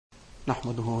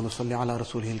نحمده ونصلي على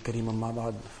رسوله الكريم أما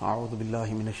بعد فأعوذ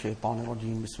بالله من الشيطان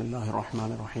الرجيم بسم الله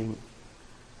الرحمن الرحيم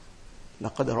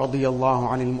لقد رضي الله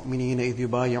عن المؤمنين إذ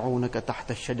يبايعونك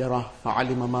تحت الشجرة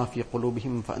فعلم ما في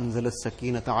قلوبهم فأنزل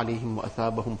السكينة عليهم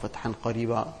وأثابهم فتحا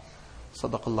قريبا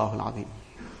صدق الله العظيم.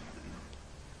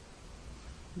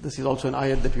 This is also an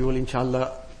ayat that we will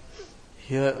inshallah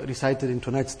hear recited in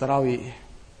tonight's Taraweeh.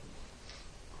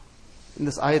 In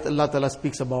this ayat Allah Ta'ala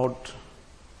speaks about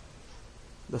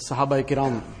the Sahaba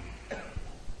Kiram,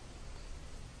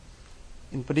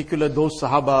 in particular those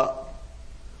Sahaba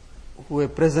who were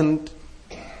present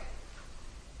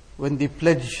when the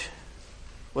pledge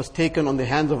was taken on the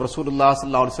hands of Rasulullah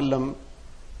sallallahu alaihi wasallam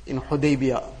in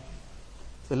Hudaybiyah.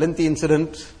 It's a lengthy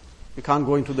incident. We can't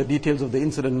go into the details of the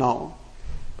incident now.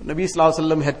 But Nabi sallallahu alaihi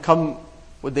wasallam had come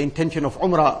with the intention of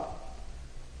Umrah,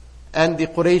 and the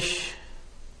Quraysh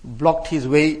blocked his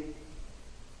way.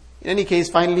 In any case,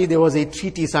 finally there was a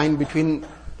treaty signed between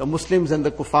the Muslims and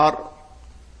the Kuffar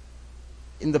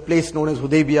in the place known as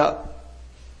Hudaybiyah.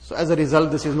 So as a result,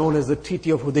 this is known as the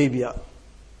Treaty of Hudaybiyah.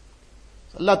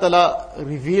 So Allah Ta'ala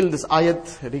revealed this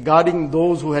ayat regarding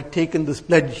those who had taken this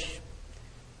pledge.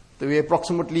 There were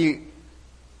approximately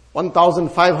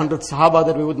 1,500 Sahaba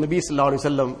that were with Nabi Sallallahu Alaihi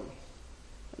Wasallam.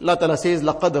 Allah Ta'ala says,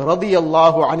 لَقَدْ رَضِيَ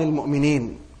اللَّهُ عَنِ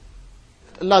الْمُؤْمِنِينَ.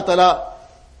 Allah Ta'ala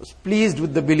was pleased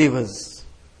with the believers,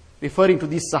 referring to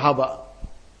these Sahaba.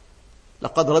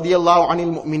 لَقَدْ رَضِيَ اللَّهُ عَنِ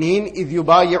الْمُؤْمِنِينَ إِذْ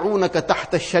يُبَايِعُونَكَ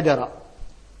تَحْتَ الشَّجَرَةِ.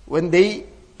 When they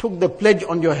took the pledge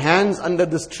on your hands under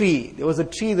this tree. There was a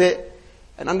tree there,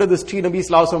 and under this tree Nabi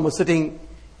Sallallahu Alaihi Wasallam was sitting,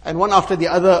 and one after the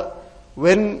other,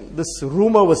 when this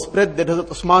rumor was spread that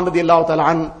Hazrat Usman radiallahu ta'ala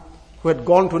an, who had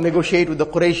gone to negotiate with the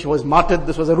Quraysh, was martyred,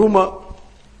 this was a rumor.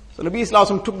 So Nabi Sallallahu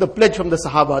Alaihi Wasallam took the pledge from the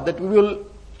Sahaba that we will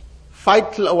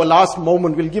fight till our last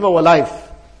moment, we'll give our life.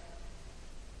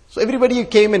 So everybody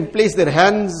came and placed their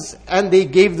hands and they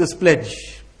gave this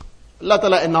pledge. Allah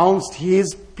Ta'ala announced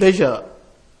His pleasure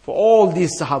for all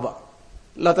these Sahaba.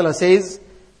 Allah Ta'ala says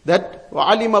that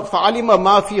فَعَلِمَ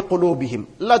مَا فِي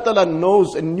قُلُوبِهِمْ. Allah Ta'ala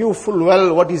knows and knew full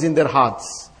well what is in their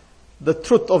hearts. The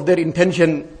truth of their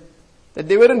intention. That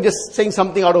they weren't just saying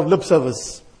something out of lip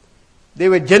service. They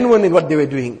were genuine in what they were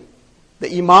doing.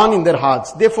 The iman in their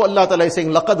hearts. Therefore Allah Ta'ala is saying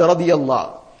لَقَدْ رَضِيَ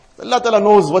اللَّهُ. Allah Ta'ala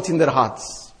knows what's in their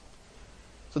hearts.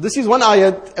 So this is one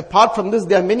ayat. Apart from this,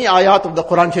 there are many ayat of the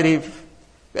Quran Sharif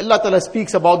where Allah Ta'ala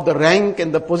speaks about the rank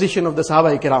and the position of the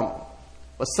Sahaba Kiram.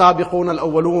 وَالسَّابِقُونَ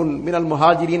الْأَوَّلُونَ مِنَ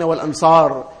الْمُهَاجِرِينَ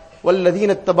وَالْأَنصَارِ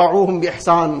وَالَّذِينَ اتَّبَعُوهُمْ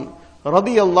بِإِحْسَانٍ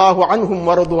رَضِيَ اللَّهُ عَنْهُمْ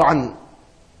وَرَضُوا عَنْهُ.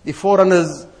 The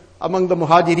foreigners among the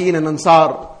Muhajirin and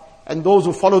Ansar, and those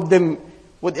who followed them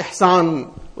with ihsan,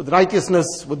 with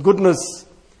righteousness, with goodness.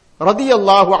 رَضِيَ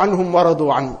اللَّهُ عَنْهُمْ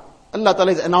وَرَضُوا عَنْهُ. Allah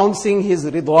Ta'ala is announcing His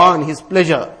ridwan, His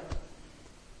pleasure.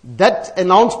 That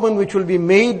announcement which will be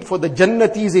made for the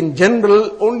Jannatis in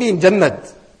general, only in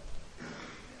Jannat.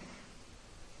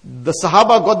 The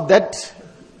Sahaba got that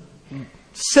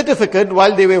certificate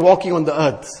while they were walking on the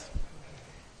earth.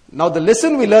 Now the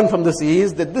lesson we learn from this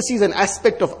is that this is an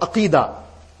aspect of Aqidah.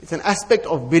 It's an aspect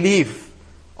of belief,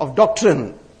 of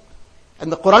doctrine.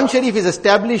 And the Quran Sharif is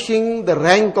establishing the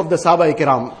rank of the Sahaba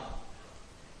Kiram.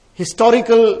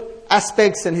 Historical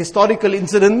aspects and historical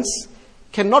incidents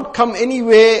cannot come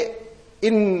anywhere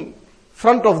in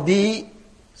front of the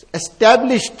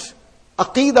established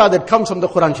Aqidah that comes from the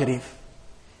Quran Sharif.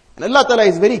 And Allah Ta'ala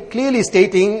is very clearly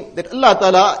stating that Allah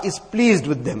Ta'ala is pleased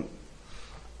with them.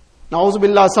 Na'udhu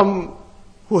billah, some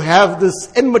who have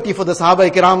this enmity for the Sahaba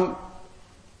Kiram,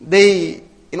 they,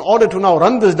 in order to now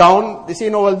run this down, they say,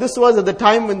 no, well, this was at the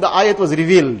time when the ayat was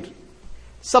revealed.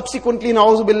 Subsequently,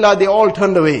 na'udhu billah, they all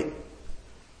turned away.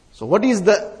 So what is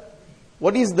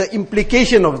the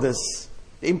implication of this?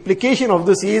 The implication of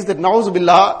this is that na'udhu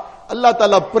billah, Allah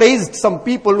Ta'ala praised some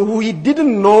people who He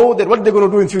didn't know that what they're going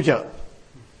to do in future.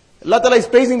 Allah Ta'ala is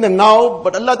praising them now,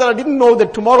 but Allah Ta'ala didn't know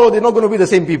that tomorrow they're not going to be the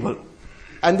same people.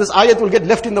 And this ayat will get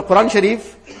left in the Quran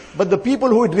Sharif, but the people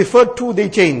who it referred to, they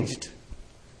changed.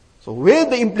 So where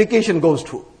the implication goes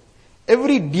to?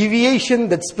 Every deviation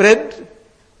that spread,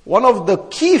 one of the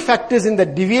key factors in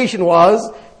that deviation was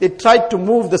they tried to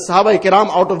move the Sahaba Kiram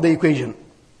out of the equation.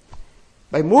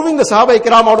 By moving the Sahaba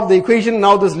Kiram out of the equation,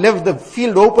 now this left the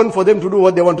field open for them to do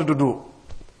what they wanted to do.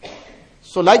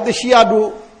 So like the Shia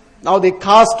do, now they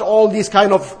cast all these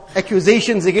kind of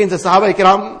accusations against the Sahaba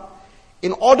Kiram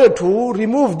in order to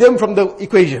remove them from the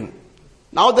equation.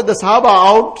 Now that the Sahaba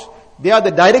are out, they are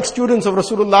the direct students of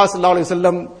Rasulullah sallallahu alaihi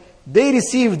wasallam. They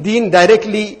received deen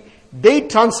directly. They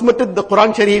transmitted the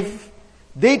Quran Sharif.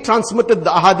 They transmitted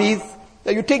the Ahadith.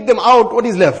 Now you take them out, what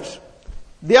is left?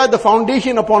 They are the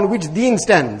foundation upon which deen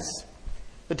stands.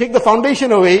 So take the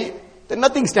foundation away, then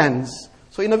nothing stands.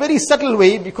 So in a very subtle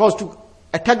way, because to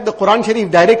attack the Quran Sharif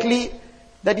directly,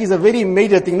 that is a very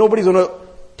major thing. Nobody's going to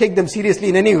take them seriously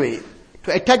in any way.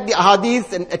 To attack the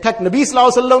ahadith and attack Nabi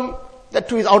Sallallahu Alaihi Wasallam, that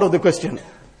too is out of the question.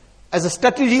 As a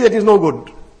strategy, that is no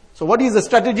good. So what is the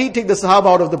strategy? Take the Sahaba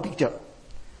out of the picture.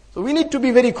 So we need to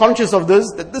be very conscious of this,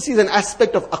 that this is an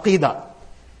aspect of Aqidah.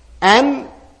 And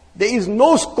there is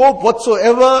no scope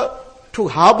whatsoever to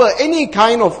harbor any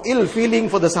kind of ill feeling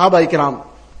for the Sahaba Ikram,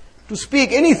 to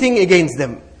speak anything against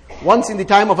them. Once in the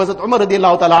time of Hazrat Umar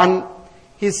radiallahu ta'ala an,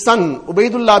 his son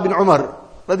Ubaidullah bin Umar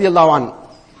radiallahu an,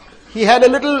 he had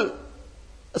a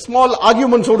small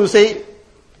argument, so to say,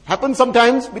 happens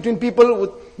sometimes between people with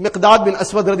Miqdad bin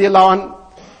Aswad radiallahu an.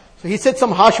 So he said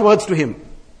some harsh words to him.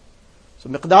 So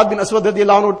Miqdad bin Aswad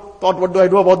radiallahu anhu thought, what do I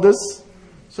do about this?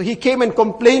 So he came and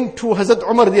complained to Hazrat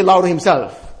Umar radiallahu anhu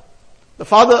himself, the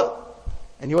father,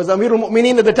 and he was Amirul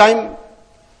Mu'mineen at the time.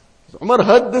 So Umar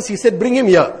heard this, he said, bring him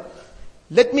here.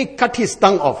 Let me cut his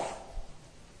tongue off.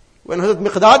 When Hazrat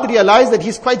Miqdad realized that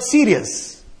he's quite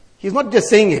serious, he's not just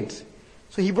saying it.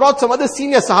 So he brought some other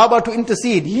senior Sahaba to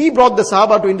intercede. He brought the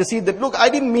Sahaba to intercede that, look, I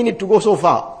didn't mean it to go so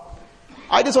far.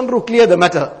 I just want to clear the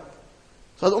matter.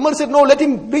 So Umar said, no,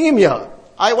 bring him here.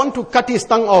 I want to cut his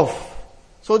tongue off,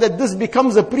 so that this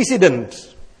becomes a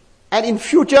precedent. And in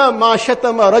future, مَا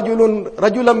شَتَمَ رَجُلًا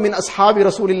مِّنْ أَصْحَابِ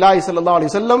رَسُولِ اللَّهِ صَلَّى اللَّهُ عَلَيْهِ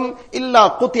وسلم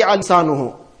إِلَّا قُطِعَ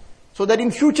لِسَانُهُ. So that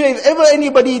in future, if ever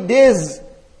anybody dares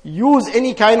use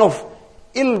any kind of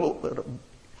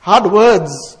hard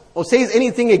words, or says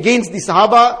anything against the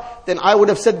Sahaba, then I would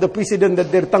have set the precedent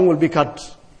that their tongue will be cut.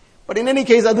 But in any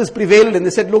case, others prevailed and they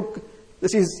said, look,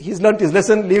 he's learnt his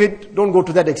lesson, leave it, don't go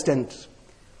to that extent.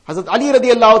 Hazrat Ali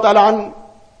radiallahu ta'ala an,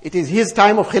 it is his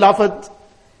time of Khilafat,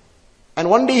 and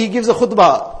one day he gives a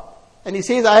khutbah, and he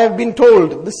says, I have been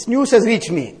told, this news has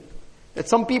reached me, that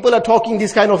some people are talking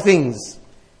these kind of things,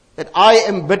 that I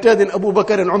am better than Abu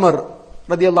Bakr and Umar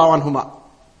radiallahu anhuma.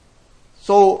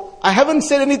 So I haven't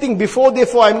said anything before,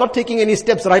 therefore I'm not taking any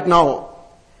steps right now.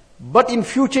 But in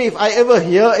future, if I ever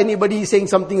hear anybody saying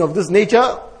something of this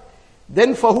nature,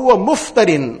 then فَهُوَ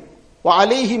مُفْتَرٍ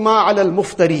وَعَلَيْهِ مَا عَلَى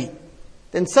الْمُفْتَرِي.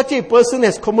 Then such a person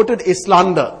has committed a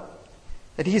slander.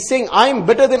 That he is saying, I am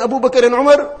better than Abu Bakr and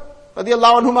Umar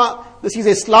radiallahu anhuma. This is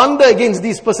a slander against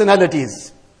these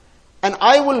personalities. And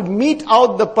I will mete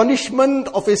out the punishment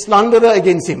of a slanderer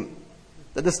against him.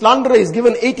 That the slanderer is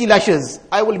given 80 lashes.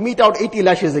 I will mete out 80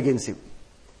 lashes against him.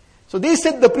 So they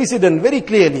set the precedent very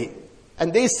clearly.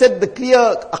 And they set the clear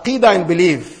aqidah and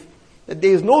belief that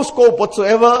there is no scope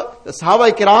whatsoever. The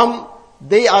Sahaba Kiram,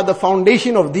 they are the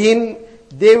foundation of deen.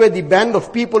 They were the band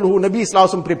of people who Nabi Sallallahu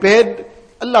Alaihi Wasallam prepared.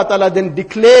 Allah Ta'ala then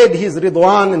declared His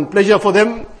ridwan and pleasure for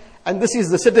them. And this is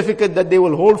the certificate that they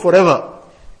will hold forever.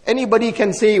 Anybody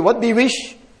can say what they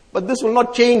wish, but this will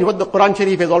not change what the Quran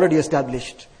Sharif has already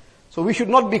established. So we should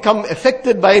not become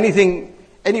affected by anything,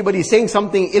 anybody saying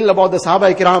something ill about the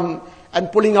Sahaba Ikram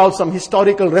and pulling out some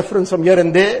historical reference from here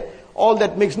and there. All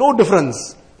that makes no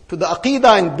difference to the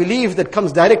aqidah and belief that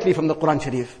comes directly from the Quran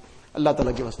Sharif. Allah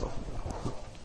Ta'ala give us tawfiq.